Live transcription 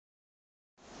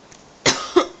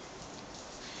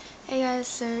Hey guys,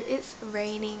 so it's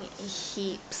raining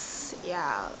heaps,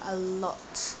 yeah, a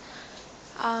lot.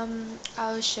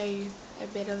 I'll show you a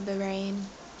bit of the rain,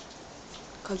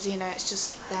 cause you know it's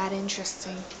just that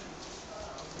interesting.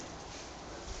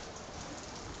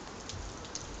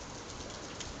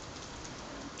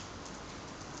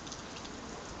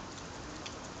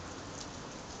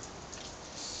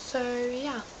 So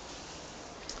yeah,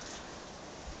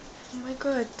 oh my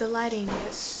god, the lighting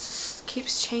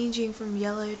keeps changing from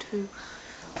yellow to,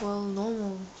 well,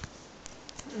 normal.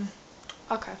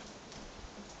 Okay,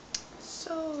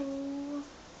 so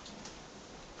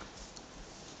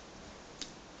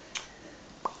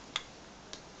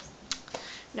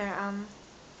no,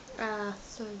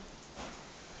 so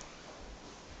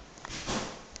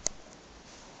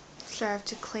I have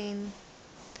to clean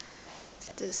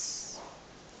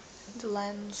the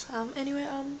lens. Anyway,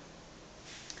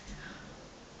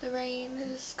 the rain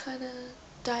has kind of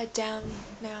died down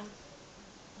now.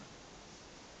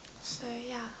 So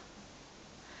yeah.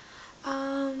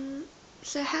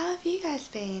 So how have you guys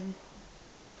been?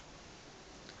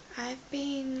 I've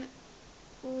been,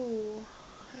 ooh,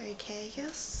 okay, I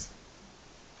guess.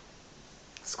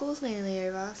 School's nearly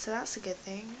over, so that's a good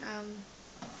thing.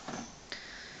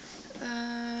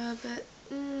 But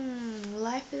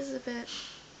life is a bit,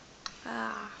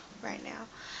 right now.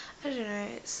 I don't know,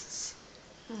 it's,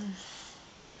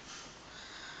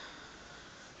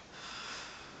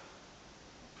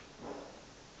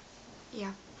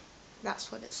 yeah,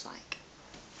 that's what it's like.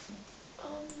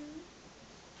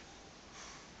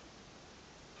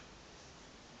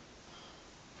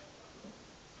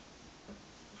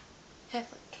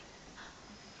 Heavily.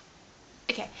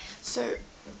 Okay, so,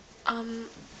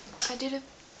 I did a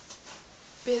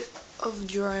bit of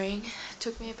drawing. It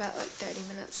took me about like 30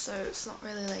 minutes, so it's not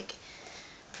really like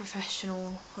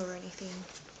professional or anything.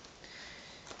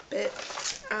 But,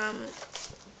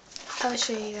 I'll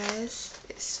show you guys.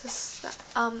 It's just that,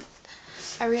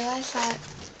 I realized that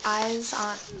eyes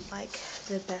aren't like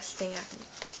the best thing I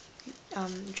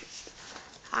can,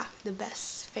 the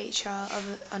best feature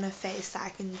on a face that I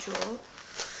can draw.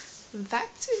 In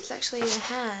fact, it's actually the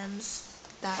hands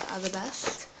that are the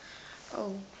best.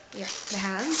 Oh, yeah, the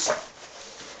hands.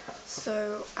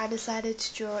 So I decided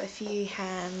to draw a few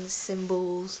hands,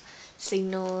 symbols,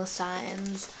 signal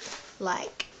signs,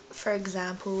 like for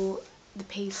example the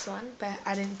peace one, but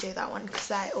I didn't do that one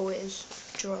because I always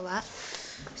draw that.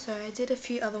 So I did a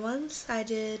few other ones. I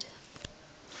did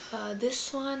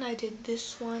this one, I did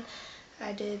this one,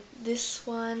 I did this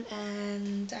one,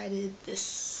 and I did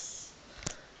this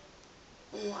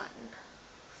one.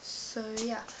 So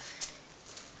yeah,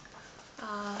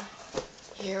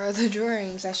 here are the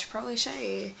drawings. I should probably show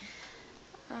you.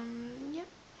 Yep.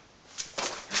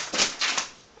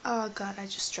 Oh god, I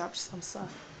just dropped some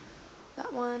stuff.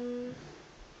 That one,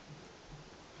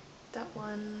 that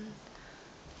one,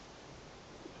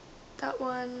 that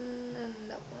one, and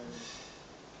that one.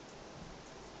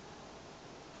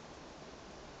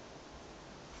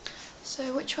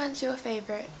 So which one's your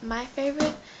favorite? My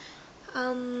favorite,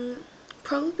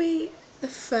 probably the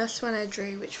first one I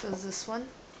drew, which was this one.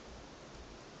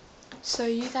 So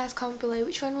you guys comment below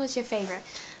which one was your favorite.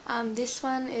 This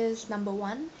one is number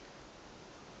 1.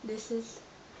 This is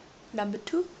number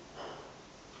 2.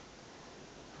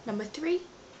 Number 3.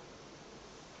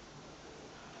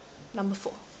 Number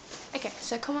 4. Okay,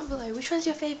 so comment below which one's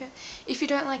your favorite. If you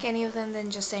don't like any of them, then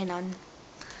just say none.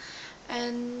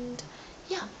 And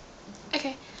yeah,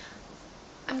 okay,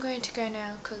 I'm going to go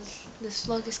now because this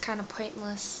vlog is kind of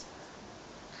pointless.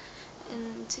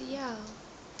 And yeah,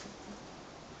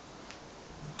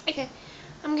 okay,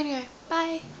 I'm gonna go.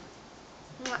 Bye.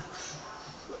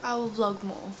 I will vlog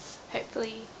more,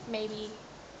 hopefully, maybe,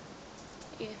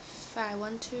 if I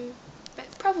want to, but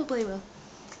probably will.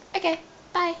 Okay,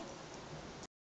 bye.